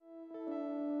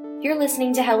You're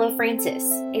listening to Hello Francis,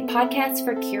 a podcast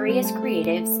for curious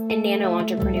creatives and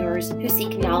nano-entrepreneurs who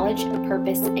seek knowledge,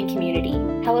 purpose, and community.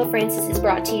 Hello Francis is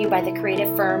brought to you by the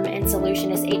creative firm and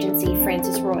solutionist agency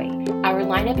Francis Roy. Our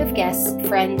lineup of guests,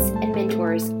 friends, and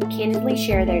mentors candidly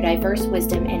share their diverse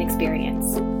wisdom and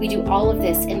experience. We do all of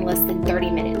this in less than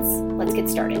 30 minutes. Let's get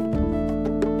started.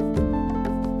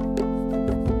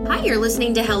 Hi, you're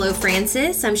listening to Hello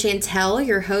Francis. I'm Chantel,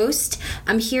 your host.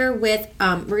 I'm here with,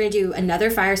 we're going to do another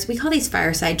we call these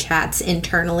fireside chats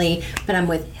internally, but I'm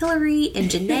with Hillary and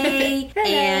Janae.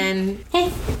 And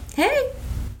hey.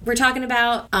 We're talking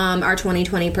about our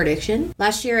 2020 prediction.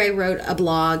 Last year I wrote a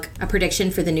blog, a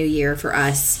prediction for the new year for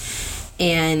us.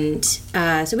 And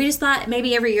so we just thought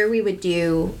maybe every year we would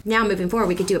do, now moving forward,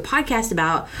 we could do a podcast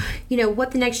about,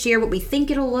 what the next year, what we think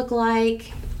it'll look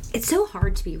like. It's so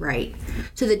hard to be right.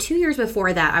 So the 2 years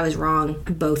before that, I was wrong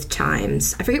both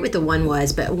times. I forget what the one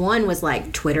was, but one was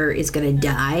like, Twitter is going to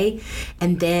die.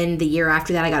 And then the year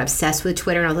after that, I got obsessed with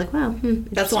Twitter. And I was like, well,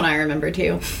 that's one I remember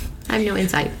too. I have no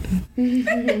insight.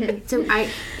 Twitter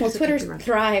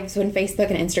thrives when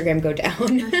Facebook and Instagram go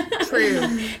down. True.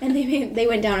 And they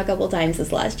went down a couple times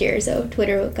this last year, so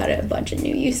Twitter got a bunch of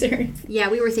new users. Yeah,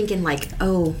 we were thinking like,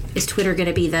 oh, is Twitter going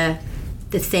to be the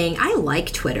thing? I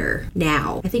like Twitter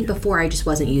now. I think before I just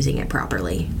wasn't using it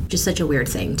properly. Just such a weird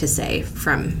thing to say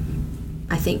from,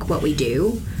 I think, what we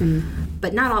do. Mm-hmm.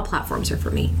 But not all platforms are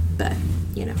for me. But,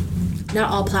 not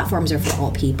all platforms are for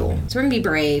all people. So we're going to be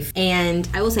brave. And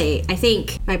I will say, I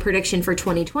think my prediction for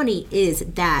 2020 is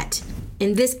that,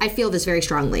 and this, I feel this very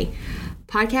strongly,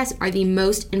 podcasts are the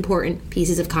most important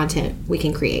pieces of content we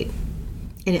can create.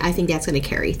 And I think that's going to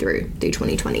carry through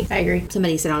 2020. I agree.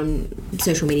 Somebody said on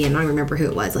social media, and I don't remember who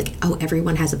it was, like, oh,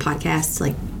 everyone has a podcast.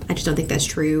 Like, I just don't think that's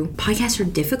true. Podcasts are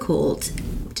difficult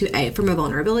from a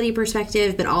vulnerability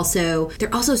perspective, but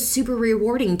they're also super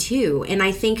rewarding too. And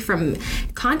I think from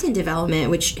content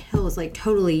development, which Hill is like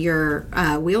totally your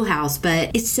wheelhouse, but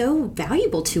it's so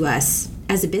valuable to us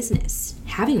as a business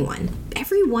having one.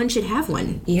 Everyone should have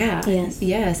one. Yeah.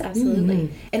 Yes, absolutely.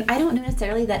 Mm-hmm. And I don't know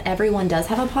necessarily that everyone does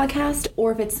have a podcast,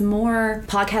 or if it's more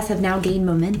podcasts have now gained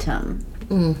momentum.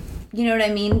 You know what I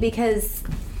mean? Because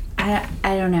I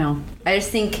don't know. I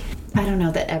just think, I don't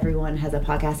know that everyone has a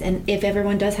podcast. And if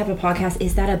everyone does have a podcast,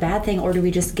 is that a bad thing, or do we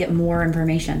just get more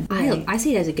information? I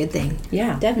see it as a good thing.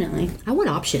 Yeah, definitely. I want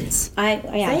options.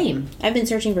 Same. I've been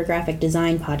searching for graphic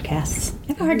design podcasts. I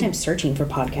have a hard time searching for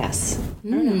podcasts. I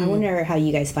don't know. I wonder how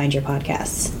you guys find your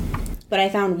podcasts. But I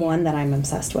found one that I'm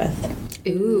obsessed with.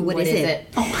 Ooh, what is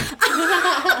it?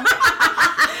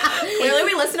 Clearly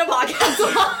we listen to podcasts a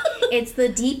lot. It's the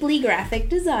Deeply Graphic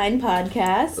Design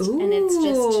Podcast. Ooh. And it's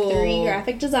just 3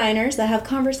 graphic designers that have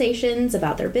conversations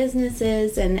about their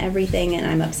businesses and everything, and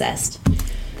I'm obsessed.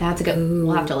 That's a good.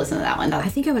 We'll have to listen to that one. I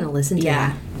think I'm going to listen to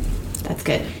that. That's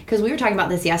good. Because we were talking about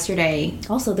this yesterday.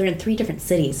 Also, they're in 3 different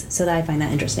cities, so that I find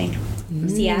that interesting.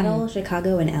 Seattle,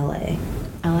 Chicago, and LA.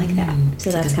 I like that. So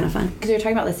that's kind of fun. Because we were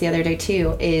talking about this the other day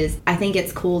too, is I think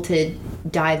it's cool to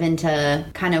dive into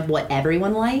kind of what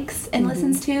everyone likes and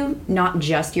listens to, not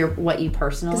just what you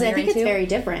personally are into. Because I think it's very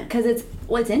different. Because it's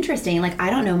interesting. Like, I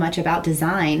don't know much about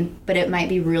design, but it might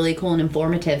be really cool and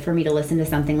informative for me to listen to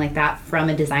something like that from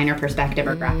a designer perspective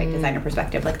or graphic designer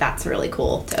perspective. Like, that's really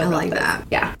cool. I like that.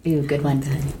 Yeah. Ooh, good one. The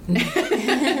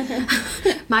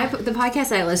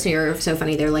podcasts I listen to are so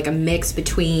funny. They're like a mix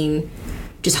between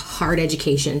just hard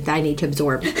education that I need to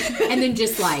absorb, and then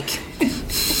just like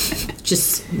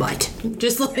right,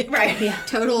 yeah,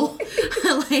 total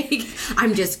like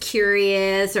I'm just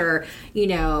curious, or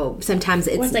sometimes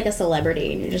it's like a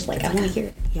celebrity and you're just like, I want to hear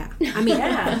it. Yeah, I mean,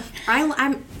 yeah.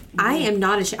 I am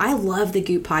not I love the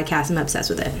Goop podcast. I'm obsessed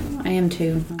with it. I am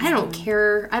too. I don't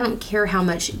care how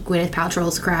much Gwyneth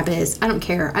Paltrow's crap is. I don't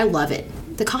care. I love it.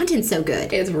 The content's so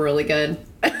good. It's really good.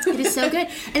 It is so good.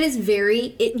 And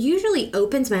it usually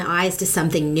opens my eyes to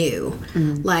something new.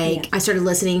 I started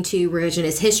listening to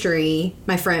Revisionist History.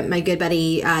 My good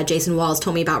buddy, Jason Walls,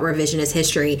 told me about Revisionist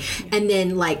History. Yeah. And then,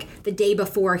 the day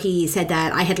before he said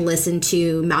that, I had listened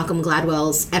to Malcolm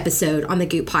Gladwell's episode on the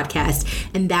Goop podcast.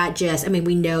 And that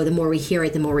we know the more we hear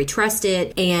it, the more we trust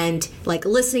it. And,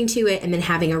 listening to it and then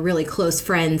having a really close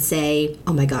friend say,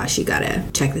 oh my gosh, you gotta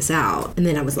check this out. And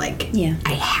then I was like, yeah,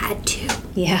 I had to.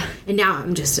 Yeah. And now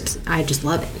I just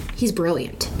love it. He's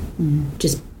brilliant.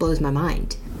 Just blows my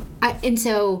mind. And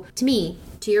so, to me,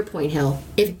 to your point, Hill,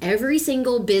 if every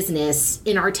single business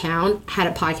in our town had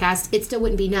a podcast, it still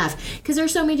wouldn't be enough because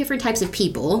there's so many different types of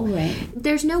people. Right.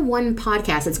 There's no one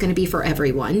podcast that's going to be for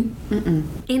everyone.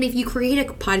 And if you create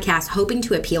a podcast hoping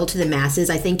to appeal to the masses,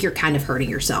 I think you're kind of hurting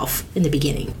yourself in the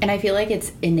beginning. And I feel like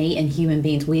it's innate in human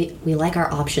beings. We like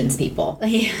our options, people.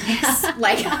 Yes.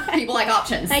 Like, people like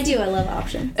options. I do. I love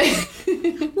options.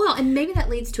 Well, and maybe that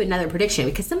leads to another prediction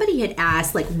because somebody had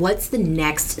asked, like, what's the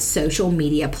next social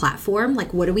media platform?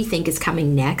 Like, what do we think is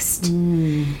coming next?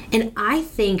 And I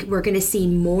think we're going to see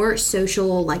more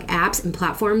social, like, apps and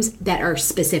platforms that are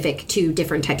specific to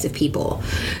different types of people.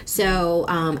 So,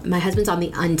 my husband's on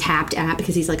the Untapped app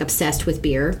because he's, like, obsessed with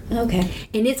beer. Okay.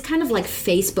 And it's kind of like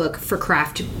Facebook for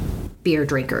craft beer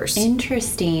drinkers.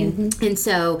 Interesting. And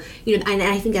so, you know, and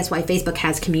I think that's why Facebook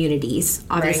has communities,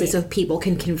 obviously, Right. so people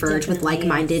can converge with Definitely,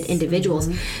 like-minded yes. individuals.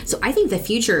 So I think the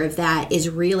future of that is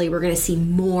really we're going to see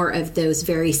more of those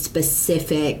very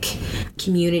specific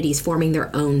communities forming their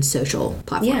own social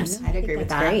platforms. Yeah, I'd agree with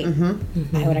that's that.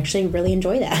 great. I would actually really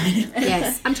enjoy that.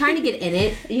 Yes, I'm trying to get in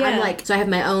it. Yeah. I'm like, so I have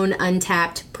my own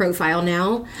Untapped profile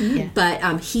now,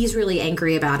 but he's really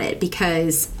angry about it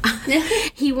because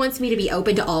he wants me to be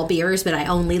open to all beers, but I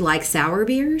only like sour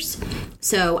beers.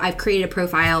 So I've created a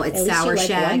profile. It's At least Sour you like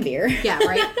Shag. one beer. Yeah,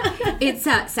 right. It's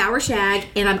Sour Shag,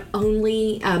 and I'm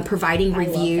only providing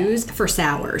reviews for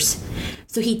sours.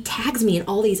 So he tags me in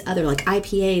all these other like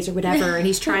IPAs or whatever, and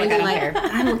he's trying to like,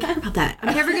 I don't care about that.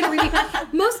 I'm never going to review.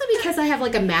 Mostly because I have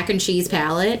like a mac and cheese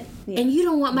palate, and you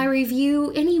don't want my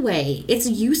review anyway. It's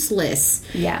useless.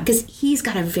 Yeah. Because he's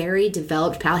got a very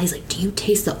developed palate. He's like, do you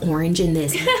taste the orange in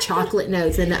this chocolate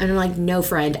notes? And I'm like, no,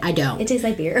 friend, I don't. It tastes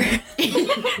like beer.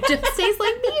 It just tastes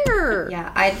like beer.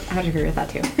 Yeah, I would agree with that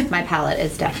too. My palate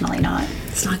is definitely not.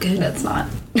 It's not good. It's not.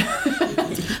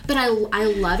 But I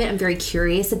love it. I'm very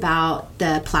curious about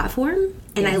the platform.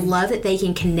 And I love that they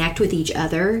can connect with each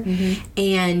other,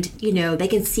 and you know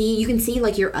you can see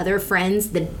like your other friends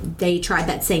that they tried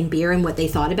that same beer and what they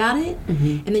thought about it,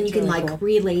 and then you can really like cool.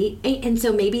 relate. And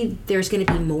so maybe there's going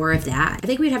to be more of that. I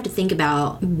think we'd have to think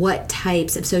about what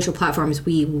types of social platforms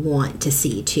we want to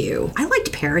see too. I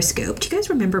liked Periscope. Do you guys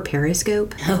remember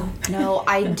Periscope? No,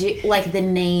 I do like the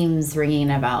names ringing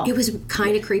a bell. It was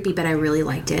kind of creepy, but I really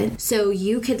liked it. So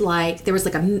you could like, there was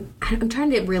like I'm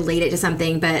trying to relate it to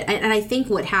something, but, and I think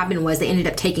what happened was they ended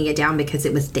up taking it down because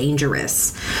it was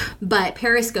dangerous. But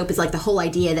Periscope is like the whole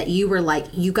idea that you were like,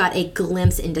 you got a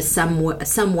glimpse into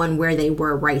someone where they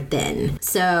were right then.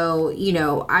 So, you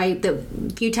know, the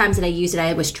few times that I used it,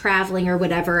 I was traveling or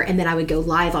whatever, and then I would go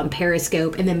live on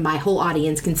Periscope, and then my whole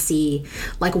audience can see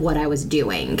like what I was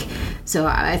doing. So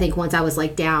I think once I was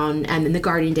like down in the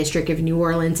Garden District of New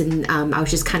Orleans, and I was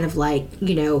just kind of like,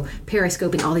 you know,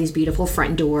 Periscoping all these beautiful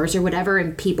front doors or whatever,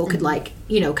 and people could like,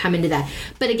 you know, come into that.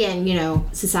 But again, you know,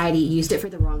 society used it for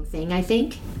the wrong thing, I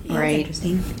think. Yeah, Right. That's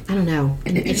interesting. I don't know.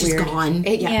 And it's just gone.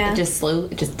 It Yeah. it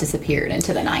just disappeared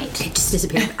into the night. It just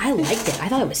disappeared. I liked it. I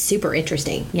thought it was super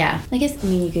interesting. Yeah. I guess, I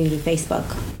mean, you could do Facebook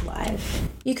Live.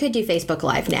 You could do Facebook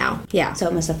Live now. Yeah. So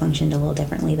it must have functioned a little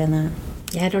differently than that.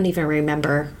 Yeah, I don't even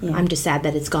remember. Yeah. I'm just sad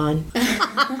that it's gone.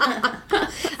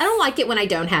 I don't like it when I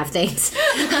don't have things.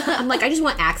 I'm like, I just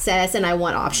want access and I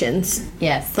want options.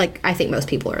 Yes. Like, I think most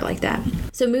people are like that.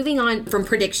 So moving on from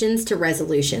predictions to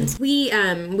resolutions. We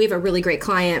have a really great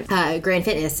client, Grand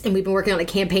Fitness, and we've been working on a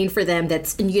campaign for them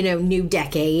that's, you know, new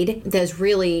decade. That's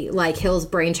really like Hill's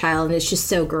brainchild, and it's just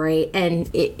so great. And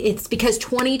it's because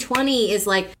 2020 is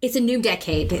like, it's a new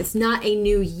decade. It's not a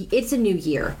new, it's a new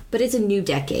year, but it's a new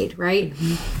decade, right?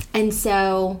 And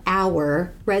so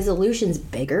our resolutions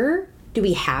bigger. Do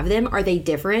we have them? Are they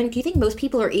different? Do you think most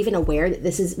people are even aware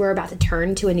that we're about to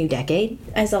turn to a new decade?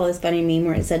 I saw this funny meme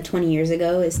where it said 20 years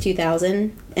ago is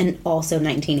 2000 and also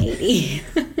 1980.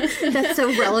 That's so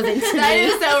relevant to That me.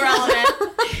 is so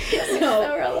relevant.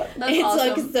 so relevant. That's it's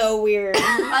awesome. like so weird.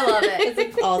 I love it. It's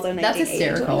like also 1980. That's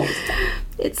hysterical.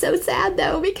 It's so sad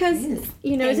though because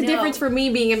you know, I it's a know. difference for me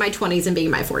being in my 20s and being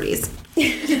in my 40s.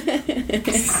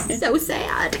 So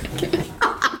sad.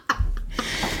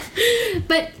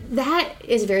 But that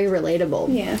is very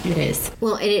relatable. Yeah. It is.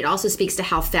 Well, and it also speaks to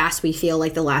how fast we feel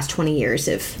like the last 20 years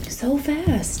of So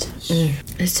fast.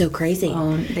 it's so crazy.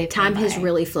 They've Time flown has by.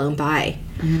 really flown by.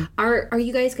 Are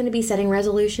you guys going to be setting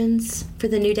resolutions for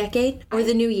the new decade or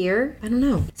the new year? I don't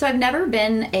know. So I've never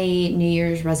been a New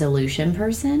Year's resolution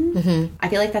person. I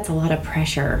feel like that's a lot of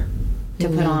pressure to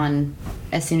put on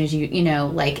as soon as you know,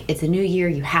 like it's a new year,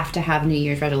 you have to have New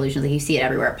Year's resolutions. Like you see it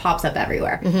everywhere, it pops up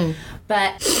everywhere.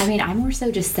 But I mean, I more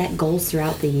so just set goals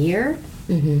throughout the year.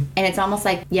 And it's almost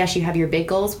like, yes, you have your big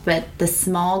goals, but the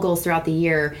small goals throughout the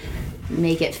year,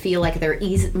 make it feel like they're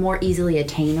more easily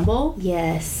attainable.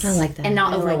 Yes. I like that. And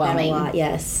not I overwhelming. like that a lot,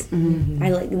 yes. I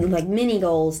like mini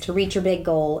goals to reach your big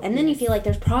goal, and then you feel like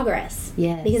there's progress.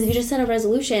 Yes. Because if you just set a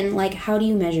resolution, like, how do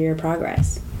you measure your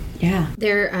progress? Yeah.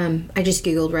 I just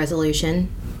Googled resolution.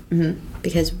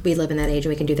 Because we live in that age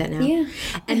and we can do that now. Yeah.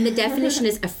 And the definition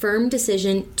is a firm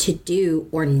decision to do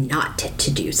or not to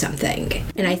do something.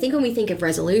 And I think when we think of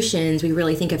resolutions, we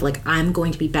really think of like, I'm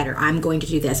going to be better. I'm going to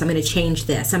do this. I'm going to change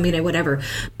this. I'm going to whatever.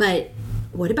 But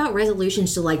what about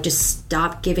resolutions to like just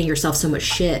stop giving yourself so much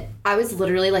shit? I was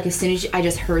literally like, as soon as I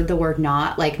just heard the word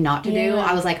not to do, Yeah.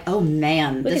 I was like, oh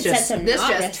man, We this could set just some this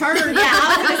not just turned. Yeah,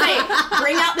 I was gonna say,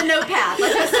 bring out the notepad.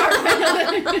 Let's just start.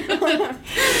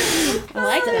 I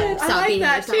like that. Stop like beating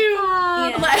that yourself too.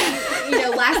 up. Yeah. You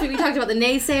know, last week we talked about the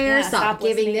naysayers. Yeah, stop stop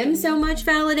giving listening them to so much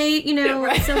validate,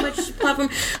 so much platform.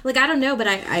 Like, I don't know, but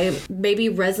I maybe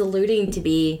resoluting to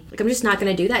be, like, I'm just not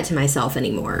going to do that to myself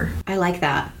anymore. I like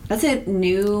that. That's a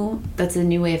new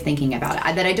way of thinking about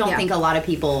it. That I don't think a lot of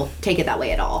people take it that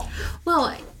way at all.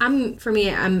 Well, I'm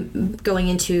going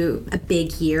into a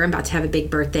big year. I'm about to have a big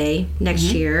birthday next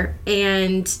year.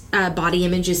 And body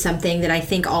image is something that I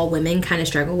think all women kind of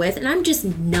struggle with. And I'm just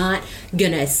not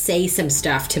going to say some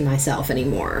stuff to myself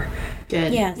anymore.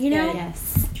 Good. Yeah. You know?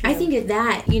 Yes. I think of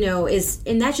that,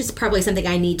 and that's just probably something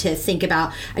I need to think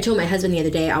about. I told my husband the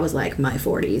other day, I was like, my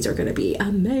 40s are going to be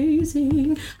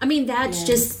amazing. I mean, that's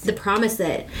just the promise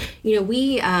that,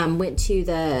 we went to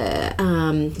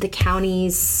the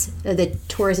county's, the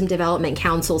Tourism Development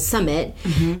Council Summit,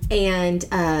 and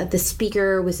the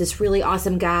speaker was this really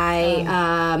awesome guy.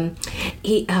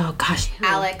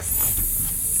 Alex.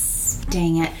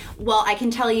 Dang it. Well, I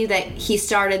can tell you that he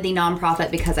started the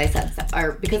nonprofit because I said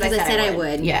I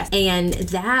would. Yes. And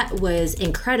that was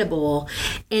incredible.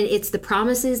 And it's the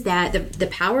promises that the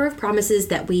power of promises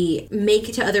that we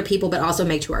make to other people, but also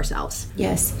make to ourselves.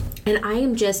 Yes. And I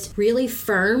am just really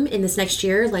firm in this next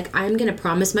year. Like, I'm going to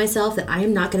promise myself that I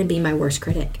am not going to be my worst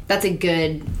critic. That's a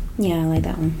good. Yeah, I like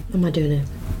that one. I'm not doing it.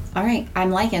 All right,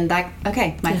 I'm liking that.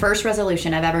 Okay, my first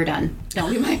resolution I've ever done.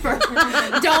 Don't be my first.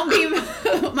 Don't be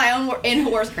my own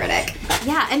worst critic.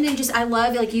 Yeah, and then I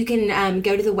love, like, you can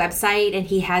go to the website and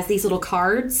he has these little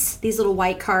cards, these little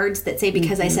white cards that say,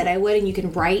 because I said I would, and you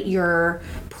can write your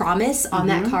promise on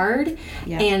that card.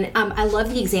 Yeah. And I love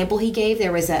the example he gave.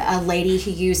 There was a lady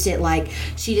who used it, like,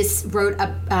 she just wrote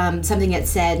up something that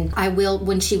said,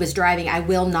 when she was driving, I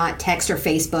will not text or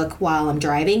Facebook while I'm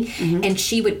driving. And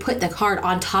she would put the card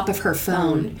on top of her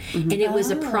phone. And it was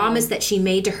a promise that she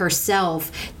made to herself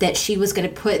that she was going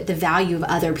to put the value of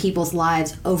other people's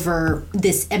lives over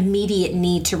this immediate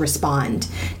need to respond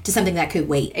to something that could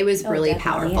wait. It was really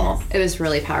definitely, powerful. yes. It was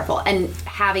really powerful. And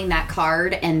having that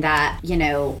card and that,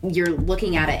 you're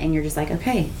looking at it and you're just like,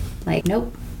 okay, like,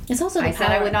 nope. It's also I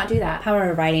said I would not do that. Power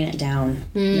of writing it down.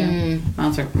 Yeah.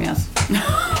 Answer, yes.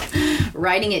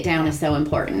 Writing it down is so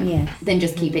important. Yes. Than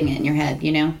just keeping it in your head,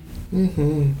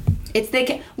 It's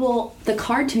the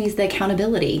card to me is the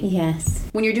accountability. Yes.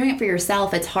 When you're doing it for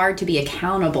yourself, it's hard to be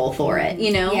accountable for it,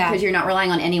 Yeah. because you're not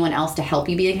relying on anyone else to help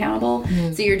you be accountable.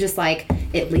 So you're just like,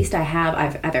 at least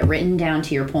I've it written down,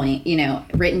 to your point,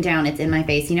 written down, it's in my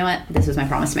face. You know what? This was my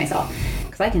promise to myself.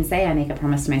 Because I can say I make a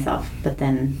promise to myself, but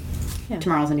then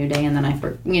tomorrow's a new day and then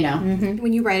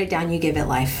When you write it down, you give it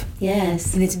life.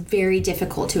 Yes. And it's very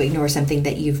difficult to ignore something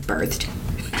that you've birthed.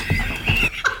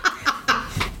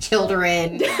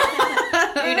 Children,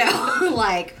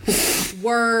 like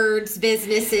words,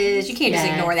 businesses. You can't just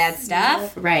ignore that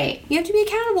stuff. Right. You have to be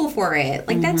accountable for it.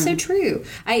 Like, that's so true.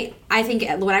 I think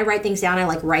when I write things down, I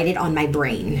like write it on my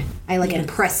brain. I like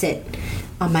impress it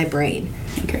on my brain.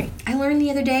 I agree. I learned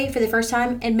the other day for the first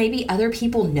time, and maybe other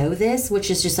people know this,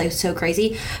 which is just like so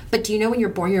crazy, but do you know when you're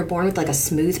born with like a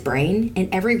smooth brain,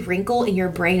 and every wrinkle in your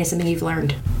brain is something you've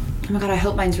learned? Oh my God, I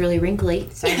hope mine's really wrinkly.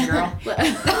 Same girl.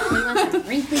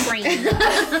 Wrinkly brain.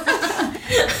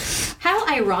 How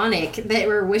ironic that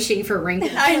we're wishing for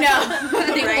wrinkles. I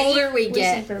know. The older we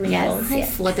get. Yes. I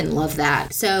flippin' love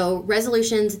that. So,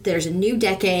 resolutions, there's a new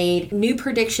decade, new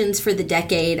predictions for the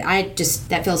decade.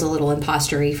 That feels a little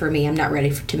impostery for me. I'm not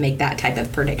ready to make that type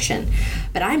of prediction.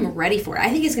 But I'm ready for it. I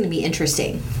think it's going to be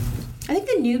interesting. I think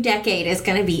the new decade is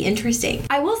going to be interesting.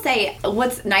 I will say,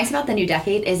 what's nice about the new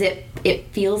decade is it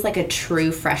feels like a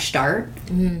true fresh start.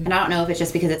 And I don't know if it's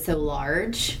just because it's so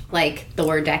large, like the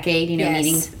word decade, Yes.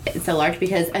 meaning it's so large,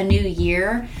 because a new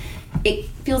year, it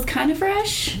feels kind of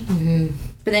fresh.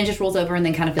 But then it just rolls over and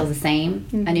then kind of feels the same.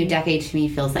 A new decade to me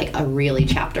feels like a really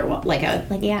chapter one, like a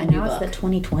Like, yeah, a new now book. it's the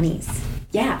 2020s.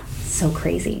 Yeah. So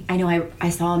crazy. I know I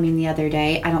saw a meme the other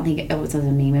day. I don't think it was a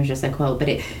meme, it was just a quote, but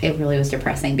it really was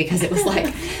depressing because it was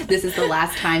like, this is the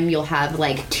last time you'll have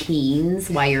like teens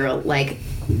while you're like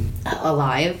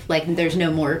alive. Like there's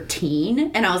no more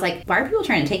teen. And I was like, why are people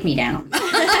trying to take me down?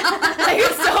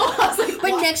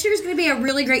 But next year is going to be a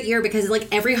really great year because like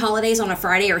every holiday's on a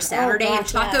Friday or Saturday, and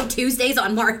Taco Tuesdays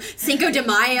on Cinco de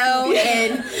Mayo,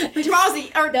 and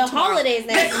The holidays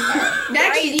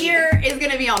next year is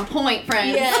going to be on point,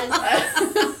 friends. Yes.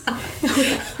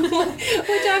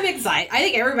 which I'm excited. I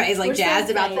think everybody's like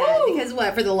jazzed about that because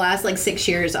for the last like 6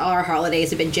 years, all our holidays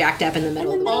have been jacked up in the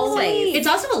middle of the month. Always. It's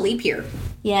also a leap year.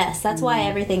 Yes, that's why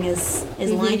everything is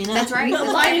lining up. That's right.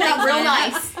 Lining up real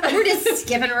nice. We're just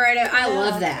skipping right over. I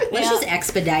love that. Let's just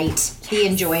expedite the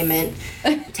enjoyment.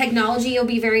 Technology will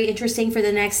be very interesting for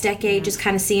the next decade, just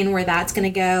kind of seeing where that's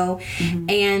going to go.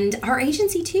 And our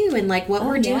agency too, and like what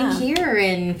we're doing here,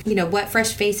 and you know, what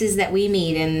fresh faces that we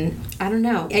meet. And I don't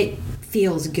know, it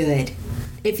feels good.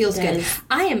 It feels good.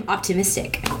 I am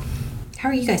optimistic. How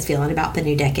are you guys feeling about the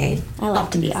new decade? I love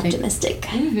to be optimistic.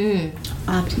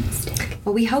 Optimistic.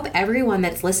 Well, we hope everyone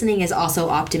that's listening is also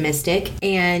optimistic,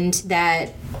 and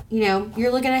that, you know,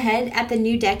 you're looking ahead at the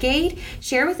new decade.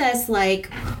 Share with us,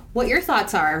 like, what your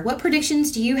thoughts are. What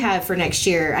predictions do you have for next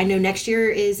year? I know next year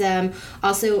is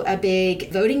also a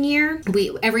big voting year.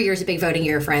 Every year is a big voting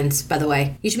year, friends, by the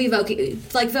way. You should be vote.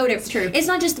 It's true. It's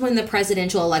not just when the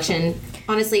presidential election.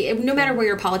 Honestly, no matter where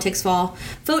your politics fall,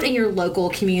 vote in your local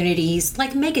communities.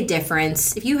 Like, make a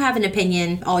difference. If you have an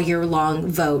opinion all year long,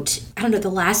 vote. I don't know, the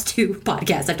last 2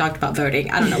 podcasts I've talked about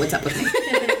voting. I don't know what's up with me.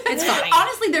 It's fine.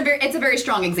 Honestly, it's a very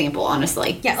strong example,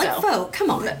 honestly. Yeah, like vote. Come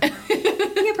on.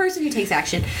 Be a person who takes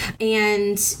action.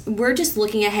 And we're just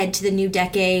looking ahead to the new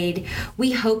decade.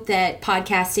 We hope that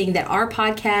our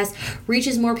podcast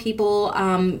reaches more people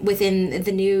within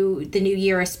the new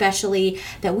year, especially,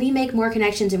 that we make more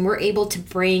connections and we're able to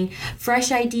bring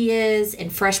fresh ideas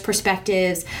and fresh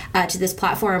perspectives to this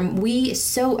platform. We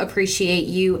so appreciate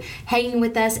you hanging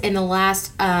with us in the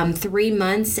last 3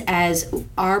 months as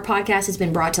our podcast has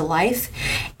been brought to life.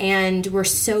 And we're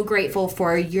so grateful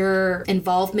for your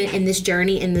involvement in this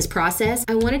journey, in this process.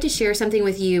 I wanted to share something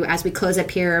with you as we close up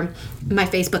here. My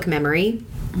Facebook memory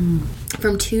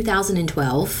from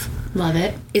 2012. Love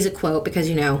it. Is a quote because,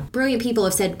 you know, brilliant people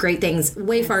have said great things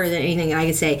way farther than anything I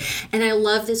could say. And I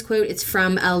love this quote. It's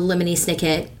from a Lemony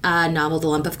Snicket novel, The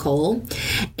Lump of Coal.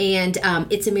 And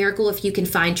it's a miracle if you can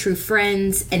find true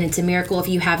friends. And it's a miracle if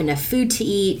you have enough food to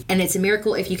eat. And it's a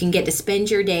miracle if you can get to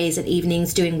spend your days and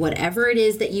evenings doing whatever it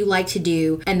is that you like to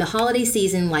do. And the holiday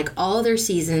season, like all other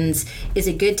seasons, is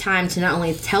a good time to not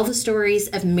only tell the stories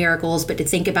of miracles, but to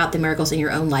think about the miracles in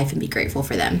your own life and be grateful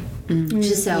for them. Which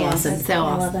is so awesome. So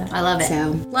awesome. I love it.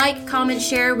 So, like, comment,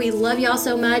 share. We love y'all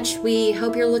so much. We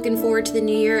hope you're looking forward to the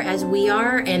new year as we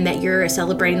are, and that you're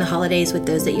celebrating the holidays with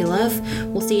those that you love.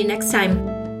 We'll see you next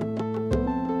time.